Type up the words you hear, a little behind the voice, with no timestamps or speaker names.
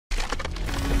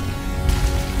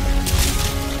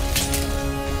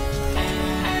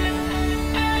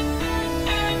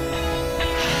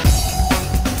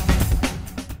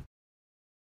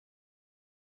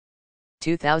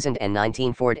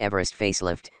2019 Ford Everest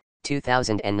facelift,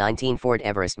 2019 Ford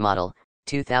Everest model,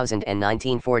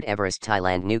 2019 Ford Everest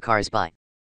Thailand new cars buy.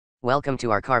 Welcome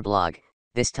to our car blog.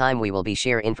 This time we will be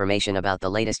share information about the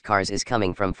latest cars is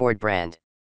coming from Ford brand.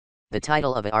 The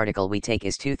title of the article we take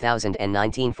is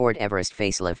 2019 Ford Everest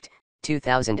facelift,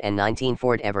 2019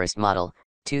 Ford Everest model,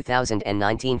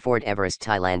 2019 Ford Everest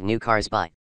Thailand new cars buy.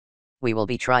 We will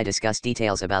be try discuss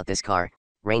details about this car,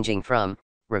 ranging from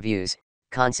reviews,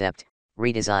 concept,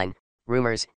 redesign,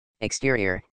 rumors,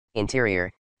 exterior,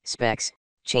 interior, specs,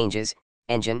 changes,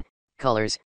 engine,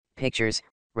 colors, pictures,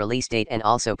 release date and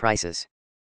also prices.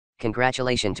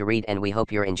 Congratulations to read and we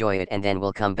hope you enjoy it and then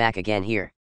we'll come back again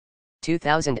here.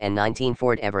 2019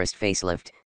 Ford Everest facelift,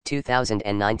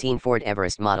 2019 Ford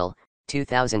Everest model,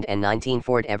 2019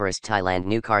 Ford Everest Thailand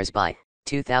new cars buy.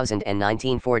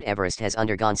 2019 Ford Everest has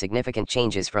undergone significant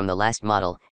changes from the last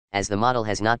model, as the model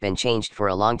has not been changed for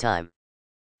a long time.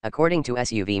 According to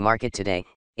SUV market today,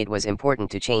 it was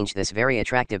important to change this very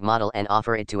attractive model and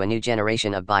offer it to a new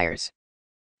generation of buyers.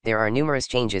 There are numerous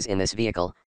changes in this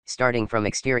vehicle, starting from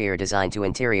exterior design to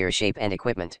interior shape and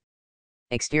equipment.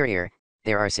 Exterior,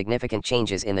 there are significant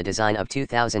changes in the design of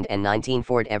 2019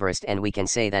 Ford Everest and we can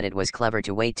say that it was clever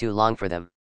to wait too long for them.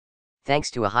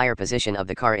 Thanks to a higher position of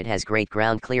the car, it has great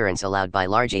ground clearance allowed by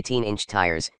large 18-inch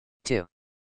tires, too.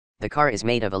 The car is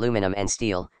made of aluminum and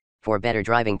steel, for better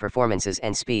driving performances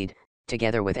and speed,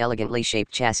 together with elegantly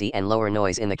shaped chassis and lower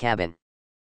noise in the cabin.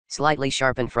 Slightly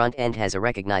sharpened front end has a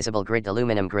recognizable grid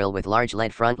aluminum grille with large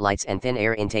LED front lights and thin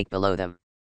air intake below them.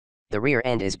 The rear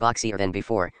end is boxier than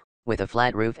before, with a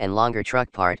flat roof and longer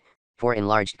truck part, for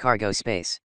enlarged cargo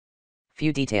space.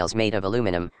 Few details made of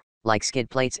aluminum, like skid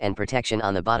plates and protection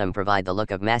on the bottom, provide the look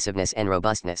of massiveness and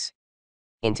robustness.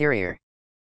 Interior.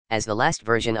 As the last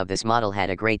version of this model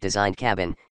had a great designed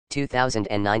cabin,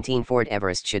 2019 Ford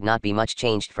Everest should not be much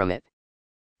changed from it.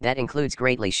 That includes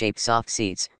greatly shaped soft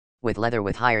seats, with leather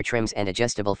with higher trims and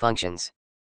adjustable functions.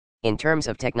 In terms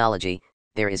of technology,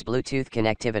 there is Bluetooth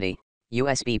connectivity,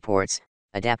 USB ports,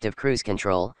 adaptive cruise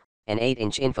control, an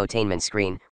 8-inch infotainment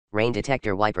screen, rain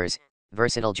detector wipers,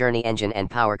 versatile journey engine and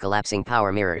power collapsing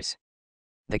power mirrors.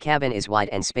 The cabin is wide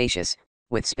and spacious,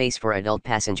 with space for adult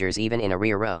passengers even in a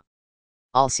rear row.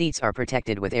 All seats are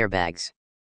protected with airbags.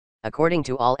 According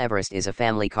to all, Everest is a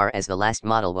family car as the last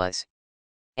model was.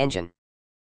 Engine.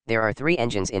 There are 3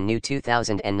 engines in new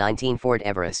 2019 Ford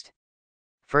Everest.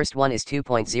 First one is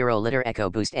 2.0-liter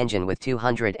EcoBoost engine with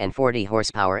 240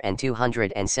 horsepower and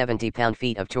 270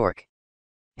 pound-feet of torque.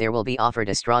 There will be offered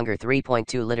a stronger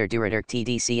 3.2-liter Duraturk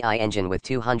TDCi engine with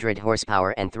 200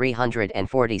 horsepower and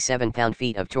 347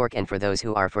 pound-feet of torque, and for those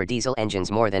who are for diesel engines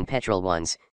more than petrol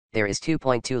ones, there is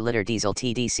 2.2-liter diesel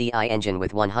TDCi engine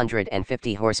with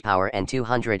 150 horsepower and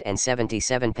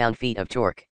 277 pound-feet of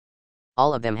torque.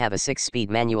 All of them have a 6-speed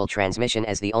manual transmission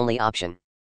as the only option.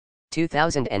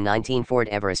 2019 Ford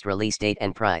Everest release date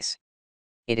and price.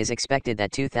 It is expected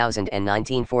that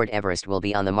 2019 Ford Everest will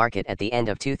be on the market at the end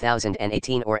of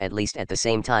 2018 or at least at the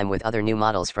same time with other new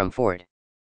models from Ford.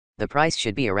 The price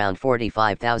should be around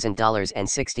 $45,000 and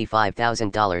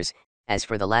 $65,000, as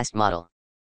for the last model.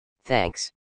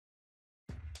 Thanks.